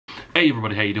Hey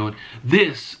everybody, how you doing?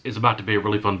 This is about to be a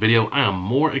really fun video. I am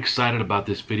more excited about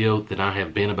this video than I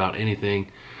have been about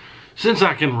anything since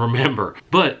I can remember.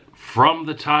 But from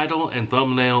the title and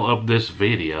thumbnail of this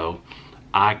video,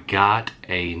 I got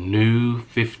a new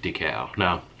 50 cal.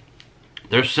 Now,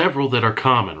 there's several that are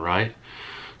common, right?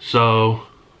 So,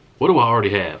 what do I already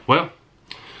have? Well,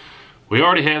 we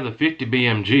already have the 50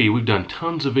 BMG. We've done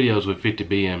tons of videos with 50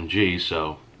 BMG,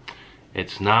 so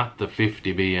it's not the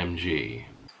 50 BMG.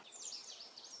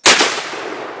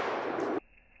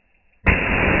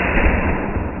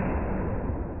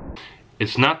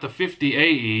 It's not the 50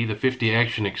 AE, the 50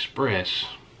 Action Express.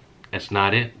 That's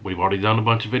not it. We've already done a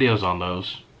bunch of videos on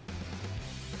those.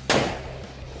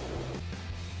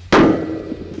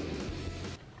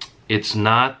 It's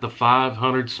not the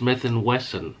 500 Smith &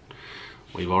 Wesson.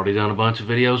 We've already done a bunch of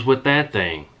videos with that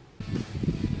thing.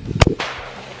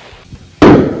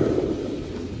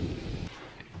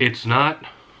 It's not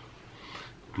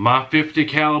my 50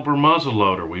 caliber muzzle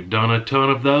loader. We've done a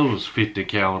ton of those 50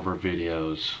 caliber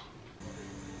videos.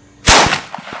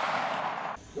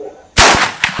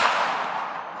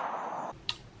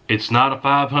 It's not a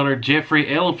 500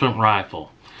 Jeffrey elephant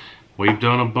rifle. We've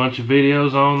done a bunch of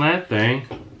videos on that thing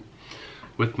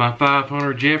with my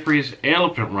 500 Jeffrey's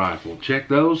elephant rifle. Check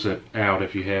those out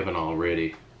if you haven't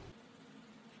already.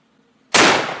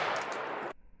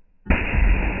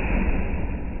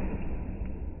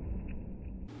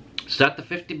 It's not the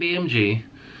 50 BMG.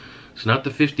 It's not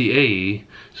the 50 AE.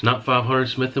 It's not 500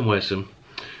 Smith & Wesson.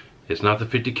 It's not the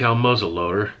 50 cal muzzle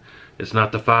loader. It's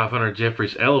not the 500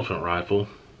 Jeffrey's elephant rifle.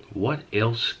 What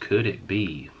else could it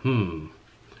be?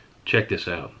 Check this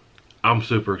out. I'm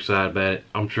super excited about it.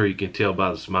 I'm sure you can tell by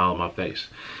the smile on my face.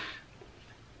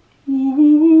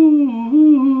 Ooh,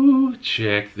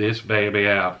 check this baby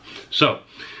out. So,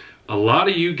 a lot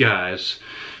of you guys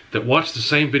that watch the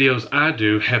same videos I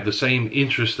do, have the same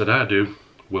interests that I do,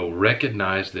 will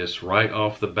recognize this right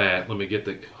off the bat. Let me get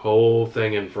the whole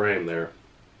thing in frame there.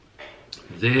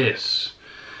 This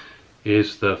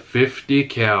is the 50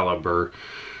 caliber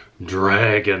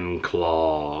Dragon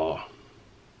Claw.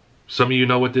 Some of you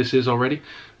know what this is already.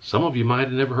 Some of you might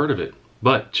have never heard of it.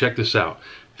 But check this out.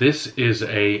 This is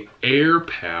a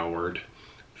air-powered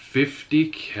 50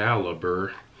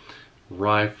 caliber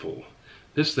rifle.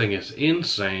 This thing is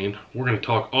insane. We're going to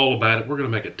talk all about it. We're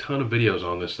going to make a ton of videos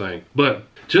on this thing. But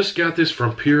just got this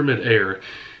from Pyramid Air.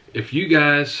 If you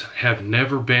guys have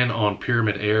never been on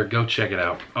Pyramid Air, go check it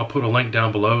out. I'll put a link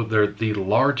down below. They're the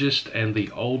largest and the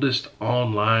oldest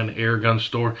online air gun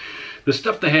store. The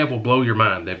stuff they have will blow your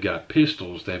mind. They've got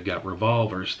pistols, they've got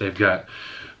revolvers, they've got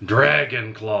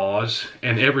Dragon Claws,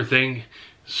 and everything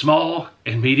small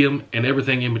and medium and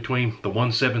everything in between. The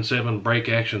 177 break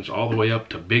actions all the way up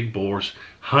to big bores,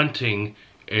 hunting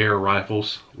air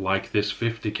rifles like this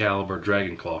 50 caliber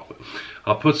Dragon Claw.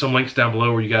 I'll put some links down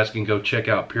below where you guys can go check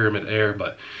out Pyramid Air,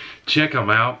 but check them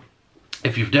out.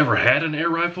 If you've never had an air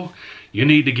rifle, you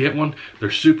need to get one. They're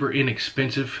super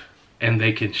inexpensive and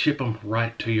they can ship them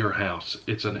right to your house.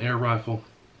 It's an air rifle.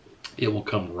 It will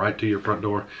come right to your front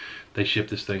door. They ship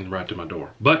this thing right to my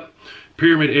door. But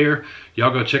Pyramid Air,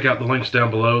 y'all go check out the links down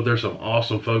below. There's some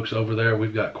awesome folks over there.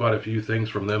 We've got quite a few things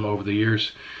from them over the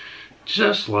years,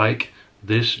 just like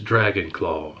this Dragon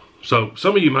Claw. So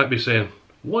some of you might be saying,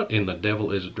 what in the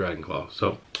devil is a Dragon Claw?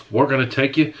 So we're going to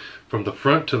take you from the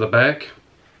front to the back.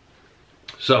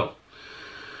 So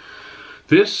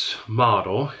this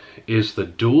model is the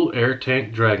dual air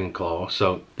tank Dragon Claw.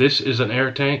 So this is an air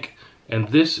tank and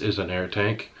this is an air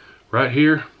tank. Right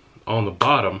here on the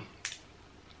bottom,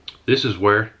 this is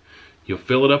where you'll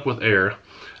fill it up with air.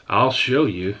 I'll show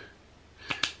you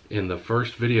in the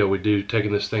first video we do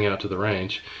taking this thing out to the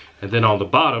range. And then on the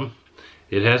bottom,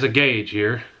 it has a gauge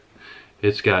here.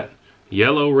 It's got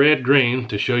yellow, red, green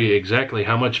to show you exactly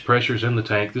how much pressure is in the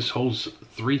tank. This holds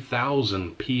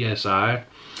 3,000 PSI.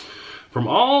 From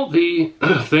all the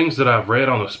things that I've read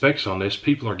on the specs on this,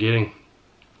 people are getting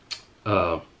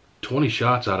 20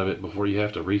 shots out of it before you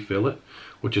have to refill it,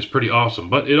 which is pretty awesome.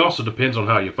 But it also depends on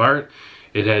how you fire it.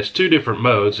 It has two different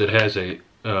modes. It has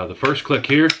the first click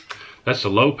here, that's the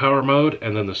low power mode,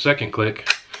 and then the second click,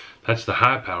 that's the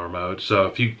high power mode.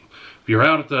 So if you're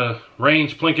out at the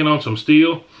range plinking on some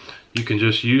steel, you can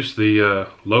just use the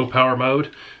low power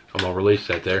mode. I'm gonna release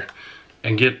that there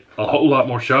and get a whole lot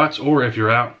more shots. Or if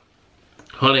you're out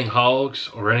hunting hogs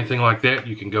or anything like that,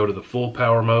 you can go to the full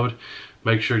power mode.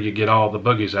 Make sure you get all the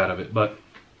boogies out of it. But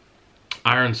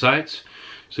iron sights,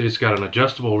 see it's got an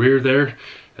adjustable rear there,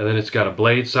 and then it's got a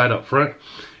blade sight up front.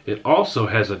 It also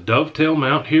has a dovetail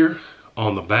mount here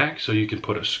on the back, so you can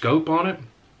put a scope on it.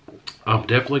 I'm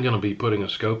definitely going to be putting a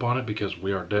scope on it because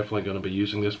we are definitely going to be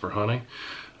using this for hunting.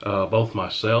 Both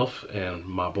myself and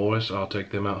my boys, I'll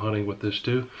take them out hunting with this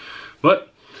too.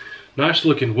 But nice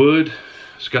looking wood.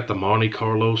 It's got the Monte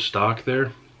Carlo stock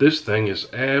there. This thing is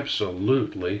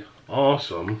absolutely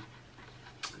awesome.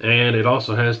 And it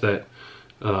also has that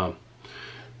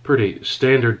pretty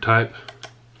standard type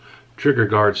trigger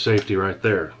guard safety right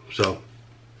there. So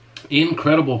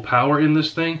incredible power in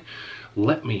this thing.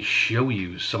 Let me show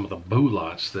you some of the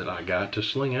boulots that I got to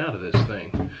sling out of this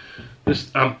thing.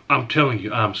 I'm telling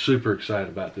you, I'm super excited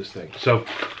about this thing. So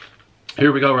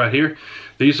here we go right here.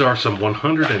 These are some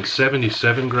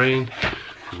 177 grain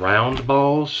round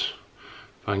balls.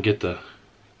 If I can get the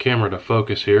camera to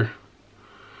focus here.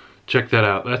 Check that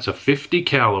out. That's a 50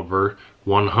 caliber,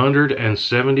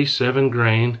 177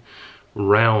 grain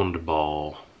round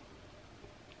ball.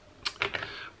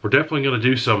 We're definitely going to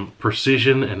do some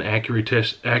precision and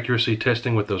accuracy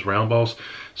testing with those round balls.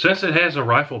 Since it has a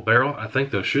rifle barrel, I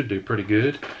think those should do pretty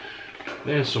good.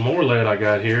 And some more lead I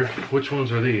got here. Which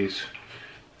ones are these?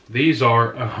 These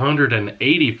are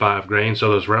 185 grain, so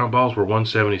those round balls were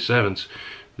 177s.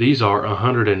 These are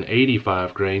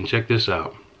 185 grain. Check this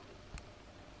out.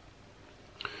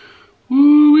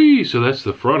 Woo-wee! So that's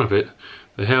the front of it.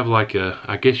 They have like a,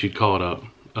 I guess you'd call it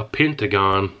a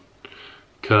pentagon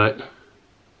cut.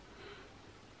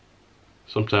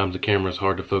 Sometimes the camera is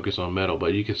hard to focus on metal,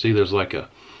 but you can see there's like a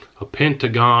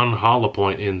pentagon hollow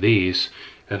point in these.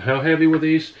 And how heavy were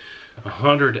these?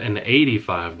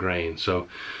 185 grain. So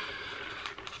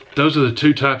those are the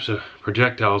two types of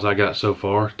projectiles I got so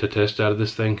far to test out of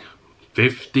this thing.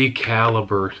 50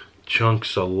 caliber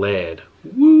chunks of lead.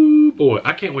 Woo, boy,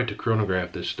 I can't wait to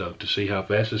chronograph this stuff to see how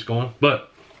fast it's going. But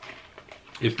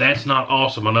if that's not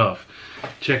awesome enough,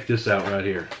 check this out right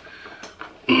here.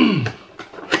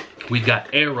 We got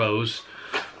arrows,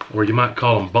 or you might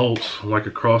call them bolts, like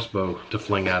a crossbow, to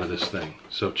fling out of this thing.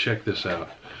 So check this out.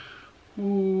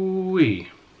 Ooh-wee.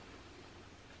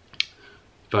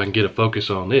 If I can get a focus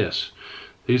on this,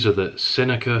 these are the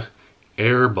Seneca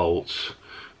air bolts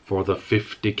for the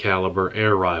 50 caliber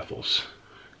air rifles.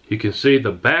 You can see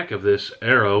the back of this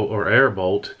arrow or air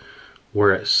bolt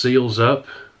where it seals up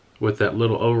with that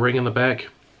little O-ring in the back.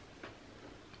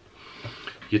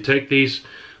 You take these,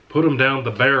 put them down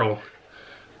the barrel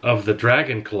of the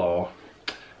Dragon Claw,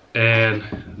 and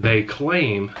they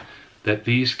claim that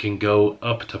these can go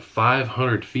up to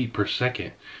 500 feet per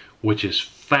second, which is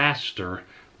faster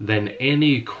than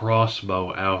any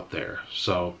crossbow out there.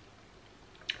 So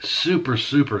super,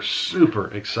 super,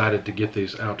 super excited to get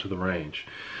these out to the range,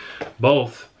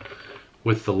 both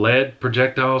with the lead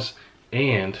projectiles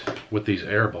and with these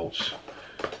air bolts.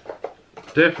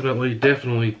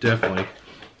 Definitely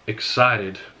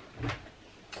excited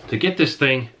to get this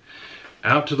thing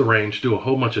out to the range, do a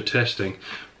whole bunch of testing,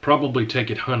 probably take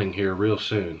it hunting here real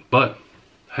soon. But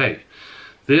hey,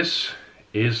 this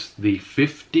is the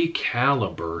 50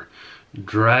 caliber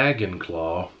Dragon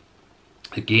Claw.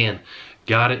 Again,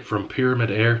 got it from Pyramid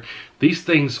Air. These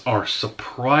things are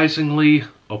surprisingly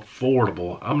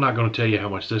affordable. I'm not going to tell you how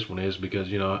much this one is because,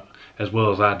 you know, as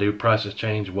well as I do, prices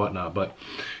change and whatnot, but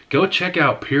go check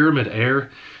out Pyramid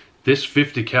Air. This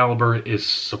 50 caliber is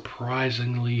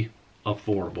surprisingly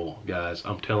affordable, guys.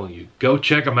 I'm telling you, go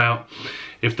check them out.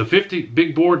 If the 50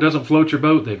 big bore doesn't float your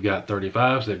boat, they've got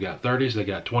 35s, they've got 30s, they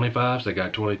got 25s, they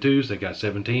got 22s, they got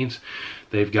 17s.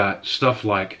 They've got stuff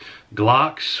like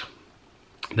Glocks.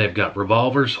 They've got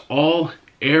revolvers, all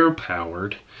air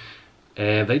powered,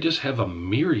 and they just have a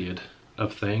myriad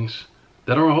of things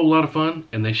that are a whole lot of fun,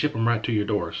 and they ship them right to your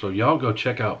door. So y'all go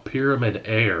check out Pyramid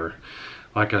Air.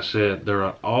 Like I said, they're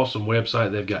an awesome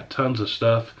website. They've got tons of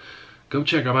stuff. Go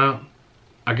check them out.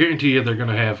 I guarantee you they're going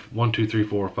to have 1, 2, 3,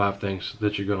 4, 5 things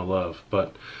that you're going to love.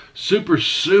 But super,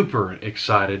 super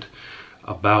excited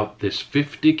about this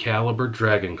 50 caliber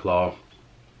Dragon Claw.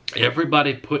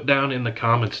 Everybody put down in the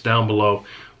comments down below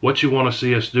what you want to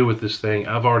see us do with this thing.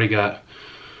 I've already got,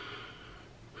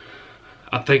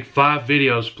 I think, 5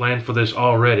 videos planned for this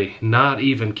already, not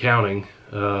even counting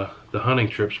the hunting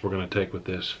trips we're going to take with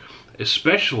this.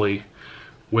 Especially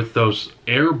with those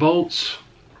air bolts.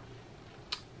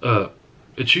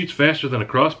 It shoots faster than a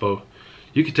crossbow.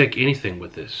 You can take anything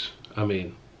with this. I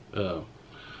mean,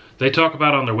 they talk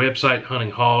about on their website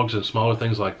hunting hogs and smaller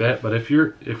things like that, but if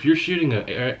you're shooting an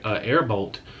air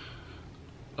bolt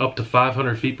up to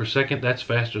 500 feet per second, that's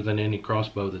faster than any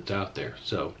crossbow that's out there.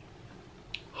 So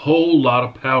whole lot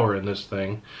of power in this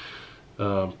thing.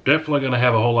 Definitely going to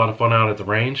have a whole lot of fun out at the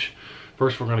range.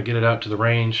 First, we're going to get it out to the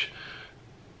range,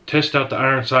 test out the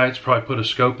iron sights, probably put a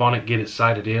scope on it, get it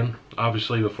sighted in,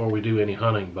 obviously, before we do any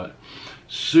hunting. But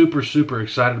Super, super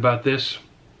excited about this.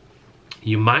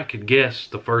 You might could guess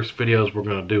the first videos we're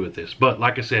going to do with this. But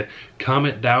like I said,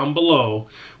 comment down below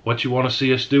what you want to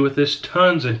see us do with this.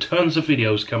 Tons and tons of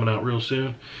videos coming out real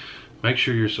soon. Make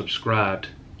sure you're subscribed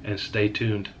and stay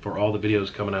tuned for all the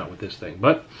videos coming out with this thing.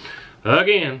 But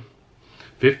again,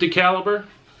 50 caliber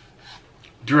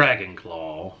Dragon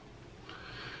Claw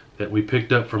that we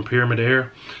picked up from Pyramid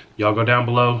Air. Y'all go down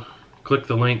below, click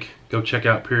the link, go check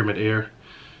out Pyramid Air.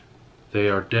 They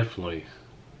are definitely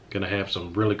gonna have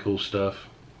some really cool stuff,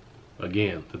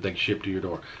 again, that they can ship to your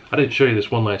door. I didn't show you this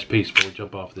one last piece before we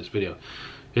jump off this video.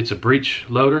 It's a breech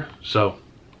loader, so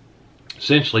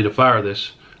essentially to fire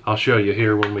this, I'll show you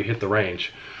here when we hit the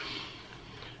range.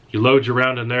 You load your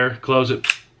round in there, close it,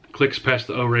 clicks past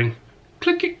the O-ring,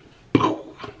 click it,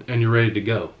 and you're ready to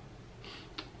go.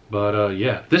 But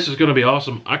yeah, this is gonna be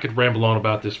awesome. I could ramble on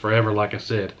about this forever, like I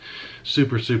said.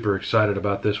 Super, super excited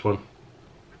about this one.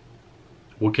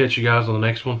 We'll catch you guys on the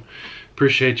next one.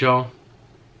 Appreciate y'all.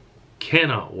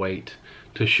 Cannot wait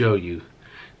to show you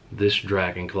this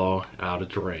Dragon Claw out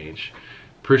at the range.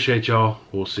 Appreciate y'all.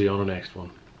 We'll see you on the next one.